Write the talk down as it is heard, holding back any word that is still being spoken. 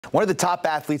One of the top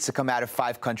athletes to come out of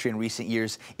Five Country in recent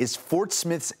years is Fort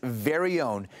Smith's very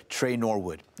own Tre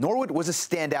Norwood. Norwood was a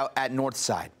standout at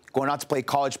Northside, going on to play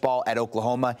college ball at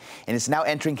Oklahoma, and is now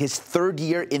entering his third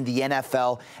year in the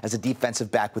NFL as a defensive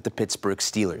back with the Pittsburgh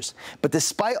Steelers. But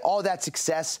despite all that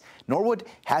success, Norwood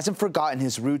hasn't forgotten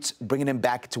his roots, bringing him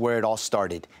back to where it all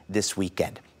started this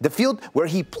weekend. The field where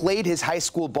he played his high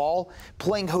school ball,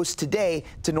 playing host today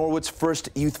to Norwood's first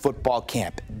youth football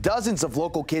camp. Dozens of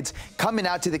local kids coming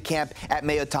out to the camp at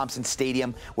Mayo Thompson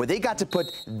Stadium, where they got to put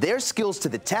their skills to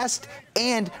the test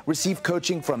and receive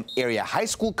coaching from area high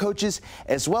school coaches,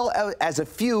 as well as a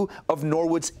few of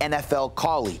Norwood's NFL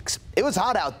colleagues. It was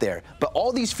hot out there, but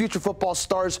all these future football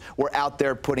stars were out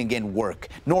there putting in work.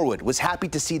 Norwood was happy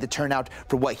to see the turnout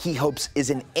for what he hopes is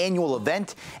an annual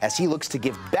event as he looks to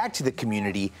give back to the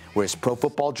community where his pro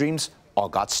football dreams all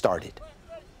got started.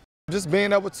 Just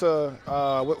being able to,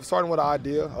 starting with the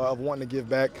idea of wanting to give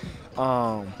back,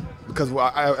 because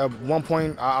at one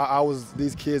point I was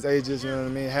these kids' ages, you know what I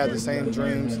mean, had the same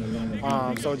dreams.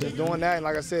 So just doing that, and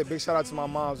like I said, big shout out to my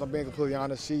mom. So I'm being completely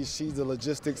honest. She's the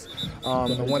logistics,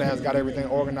 the one that has got everything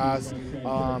organized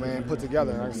and put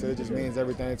together. Like I said, it just means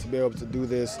everything to be able to do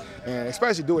this, and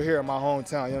especially do it here in my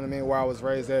hometown. You know what I mean, where I was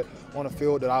raised at, on a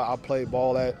field that I played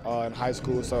ball at in high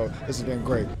school. So this has been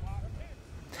great.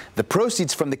 The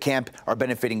proceeds from the camp are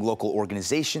benefiting local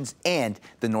organizations and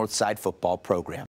the Northside football program.